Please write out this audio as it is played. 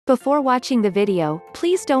Before watching the video,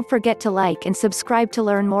 please don't forget to like and subscribe to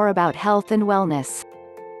learn more about health and wellness.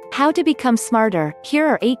 How to become smarter. Here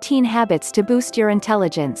are 18 habits to boost your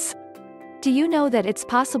intelligence. Do you know that it's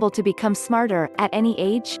possible to become smarter at any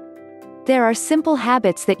age? There are simple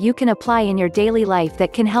habits that you can apply in your daily life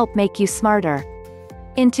that can help make you smarter.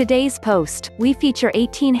 In today's post, we feature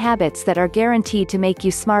 18 habits that are guaranteed to make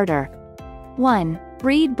you smarter. 1.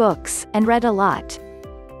 Read books, and read a lot.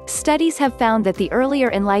 Studies have found that the earlier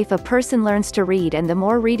in life a person learns to read and the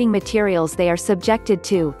more reading materials they are subjected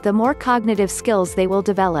to, the more cognitive skills they will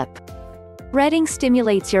develop. Reading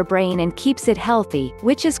stimulates your brain and keeps it healthy,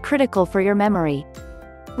 which is critical for your memory.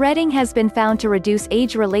 Reading has been found to reduce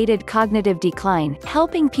age-related cognitive decline,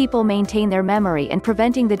 helping people maintain their memory and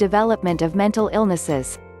preventing the development of mental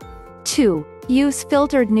illnesses. 2. Use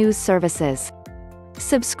filtered news services.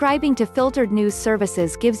 Subscribing to filtered news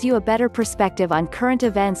services gives you a better perspective on current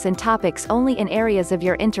events and topics only in areas of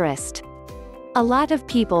your interest. A lot of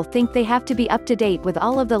people think they have to be up to date with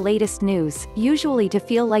all of the latest news, usually to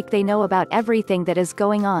feel like they know about everything that is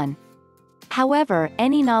going on. However,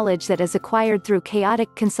 any knowledge that is acquired through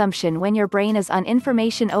chaotic consumption when your brain is on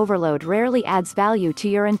information overload rarely adds value to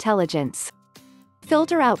your intelligence.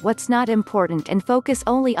 Filter out what's not important and focus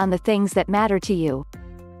only on the things that matter to you.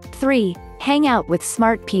 3. Hang out with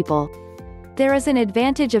smart people. There is an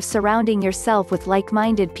advantage of surrounding yourself with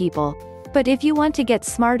like-minded people. But if you want to get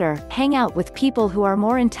smarter, hang out with people who are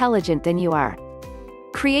more intelligent than you are.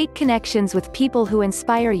 Create connections with people who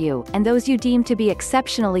inspire you, and those you deem to be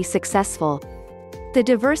exceptionally successful. The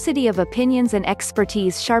diversity of opinions and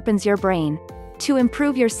expertise sharpens your brain. To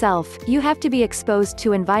improve yourself, you have to be exposed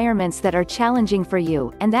to environments that are challenging for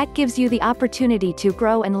you, and that gives you the opportunity to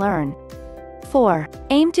grow and learn. 4.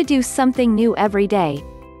 Aim to do something new every day.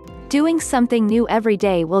 Doing something new every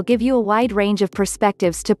day will give you a wide range of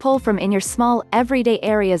perspectives to pull from in your small, everyday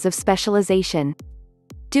areas of specialization.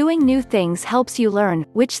 Doing new things helps you learn,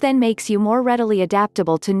 which then makes you more readily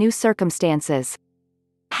adaptable to new circumstances.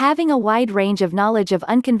 Having a wide range of knowledge of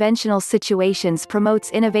unconventional situations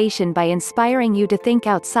promotes innovation by inspiring you to think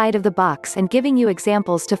outside of the box and giving you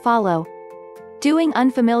examples to follow. Doing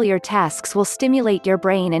unfamiliar tasks will stimulate your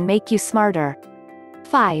brain and make you smarter.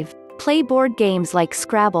 5. Play board games like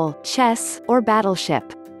Scrabble, chess, or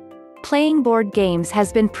Battleship. Playing board games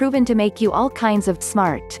has been proven to make you all kinds of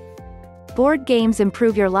smart. Board games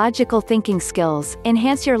improve your logical thinking skills,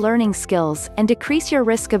 enhance your learning skills, and decrease your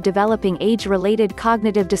risk of developing age-related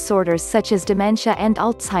cognitive disorders such as dementia and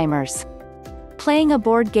Alzheimer's. Playing a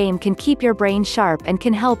board game can keep your brain sharp and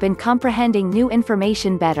can help in comprehending new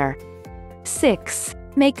information better. 6.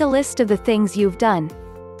 Make a list of the things you've done.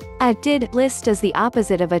 A did list is the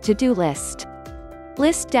opposite of a to-do list.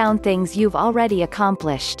 List down things you've already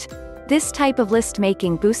accomplished. This type of list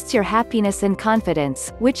making boosts your happiness and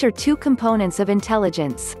confidence, which are two components of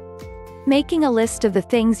intelligence. Making a list of the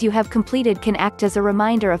things you have completed can act as a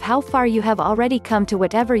reminder of how far you have already come to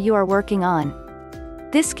whatever you are working on.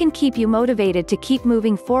 This can keep you motivated to keep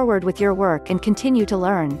moving forward with your work and continue to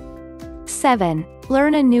learn. 7.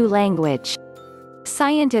 Learn a new language.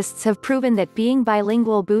 Scientists have proven that being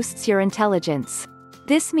bilingual boosts your intelligence.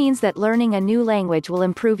 This means that learning a new language will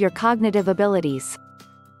improve your cognitive abilities.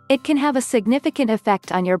 It can have a significant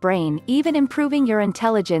effect on your brain, even improving your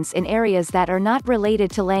intelligence in areas that are not related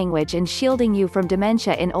to language and shielding you from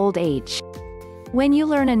dementia in old age. When you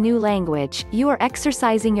learn a new language, you are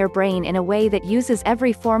exercising your brain in a way that uses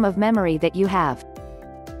every form of memory that you have.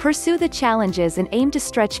 Pursue the challenges and aim to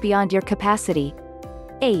stretch beyond your capacity.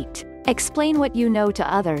 8. Explain what you know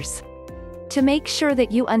to others. To make sure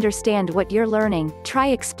that you understand what you're learning, try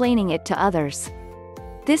explaining it to others.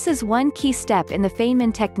 This is one key step in the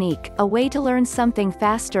Feynman technique, a way to learn something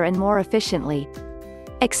faster and more efficiently.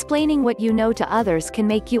 Explaining what you know to others can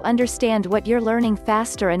make you understand what you're learning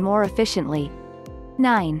faster and more efficiently.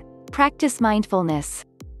 9. Practice mindfulness.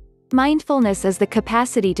 Mindfulness is the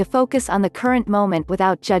capacity to focus on the current moment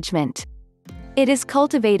without judgment. It is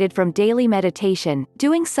cultivated from daily meditation.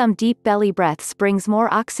 Doing some deep belly breaths brings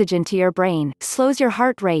more oxygen to your brain, slows your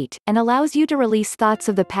heart rate, and allows you to release thoughts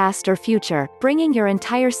of the past or future, bringing your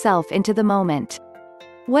entire self into the moment.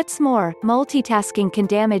 What's more, multitasking can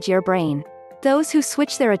damage your brain. Those who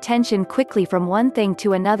switch their attention quickly from one thing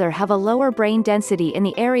to another have a lower brain density in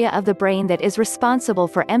the area of the brain that is responsible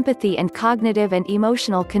for empathy and cognitive and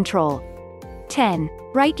emotional control. 10.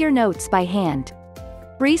 Write your notes by hand.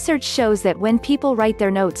 Research shows that when people write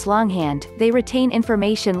their notes longhand, they retain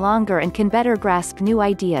information longer and can better grasp new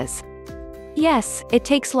ideas. Yes, it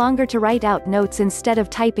takes longer to write out notes instead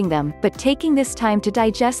of typing them, but taking this time to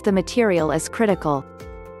digest the material is critical.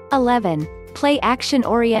 11. Play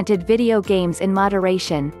action-oriented video games in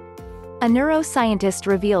moderation. A neuroscientist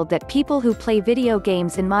revealed that people who play video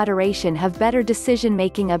games in moderation have better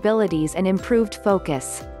decision-making abilities and improved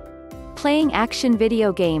focus. Playing action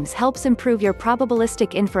video games helps improve your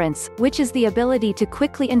probabilistic inference, which is the ability to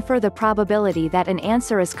quickly infer the probability that an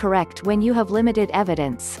answer is correct when you have limited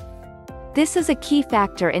evidence. This is a key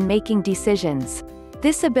factor in making decisions.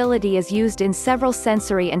 This ability is used in several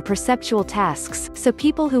sensory and perceptual tasks, so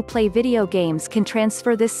people who play video games can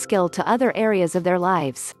transfer this skill to other areas of their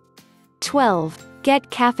lives. 12. Get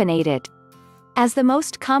caffeinated. As the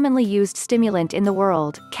most commonly used stimulant in the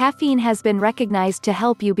world, caffeine has been recognized to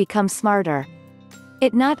help you become smarter.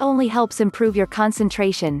 It not only helps improve your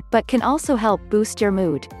concentration, but can also help boost your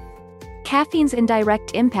mood. Caffeine's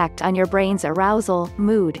indirect impact on your brain's arousal,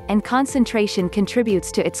 mood, and concentration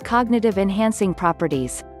contributes to its cognitive-enhancing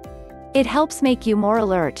properties. It helps make you more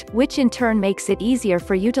alert, which in turn makes it easier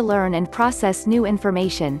for you to learn and process new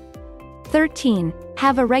information. 13.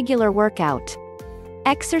 Have a regular workout.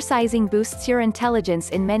 Exercising boosts your intelligence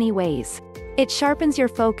in many ways. It sharpens your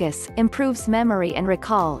focus, improves memory and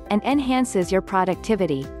recall, and enhances your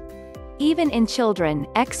productivity. Even in children,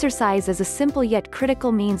 exercise is a simple yet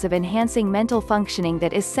critical means of enhancing mental functioning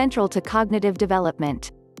that is central to cognitive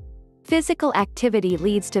development. Physical activity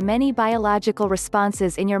leads to many biological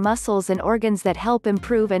responses in your muscles and organs that help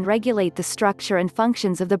improve and regulate the structure and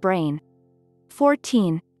functions of the brain.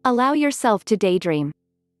 14. Allow yourself to daydream.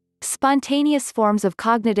 Spontaneous forms of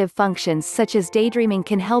cognitive functions such as daydreaming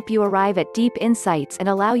can help you arrive at deep insights and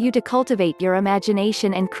allow you to cultivate your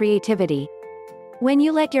imagination and creativity. When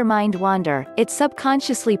you let your mind wander, it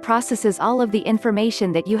subconsciously processes all of the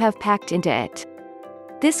information that you have packed into it.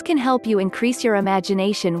 This can help you increase your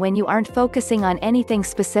imagination when you aren't focusing on anything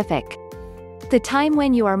specific. The time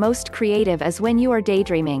when you are most creative is when you are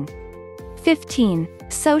daydreaming. 15.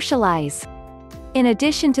 Socialize. In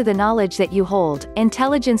addition to the knowledge that you hold,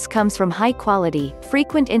 intelligence comes from high-quality,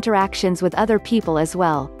 frequent interactions with other people as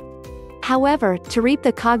well. However, to reap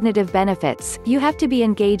the cognitive benefits, you have to be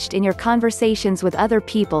engaged in your conversations with other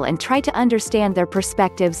people and try to understand their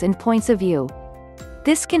perspectives and points of view.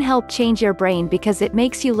 This can help change your brain because it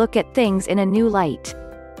makes you look at things in a new light.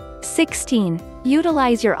 16.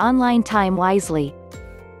 Utilize your online time wisely.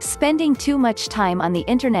 Spending too much time on the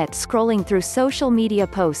internet scrolling through social media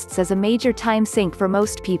posts is a major time sink for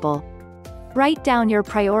most people. Write down your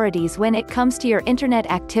priorities when it comes to your internet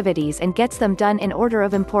activities and get them done in order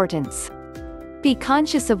of importance. Be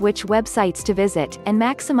conscious of which websites to visit, and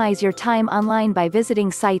maximize your time online by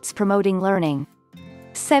visiting sites promoting learning.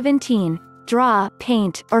 17. Draw,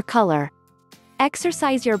 paint, or color.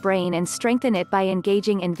 Exercise your brain and strengthen it by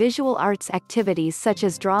engaging in visual arts activities such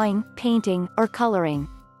as drawing, painting, or coloring.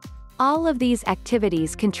 All of these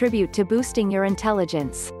activities contribute to boosting your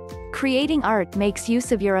intelligence. Creating art makes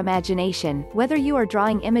use of your imagination, whether you are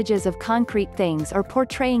drawing images of concrete things or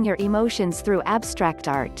portraying your emotions through abstract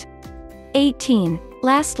art. 18.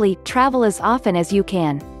 Lastly, travel as often as you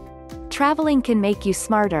can. Traveling can make you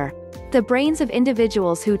smarter. The brains of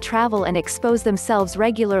individuals who travel and expose themselves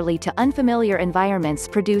regularly to unfamiliar environments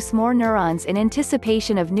produce more neurons in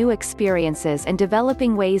anticipation of new experiences and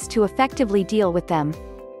developing ways to effectively deal with them.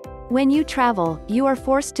 When you travel, you are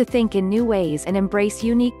forced to think in new ways and embrace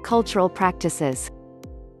unique cultural practices.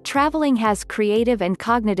 Traveling has creative and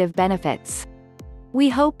cognitive benefits. We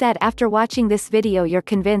hope that after watching this video you're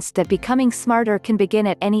convinced that becoming smarter can begin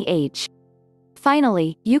at any age.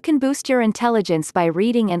 Finally, you can boost your intelligence by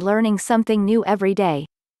reading and learning something new every day.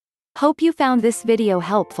 Hope you found this video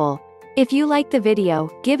helpful. If you liked the video,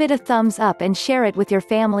 give it a thumbs up and share it with your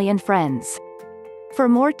family and friends. For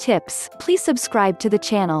more tips, please subscribe to the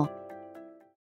channel.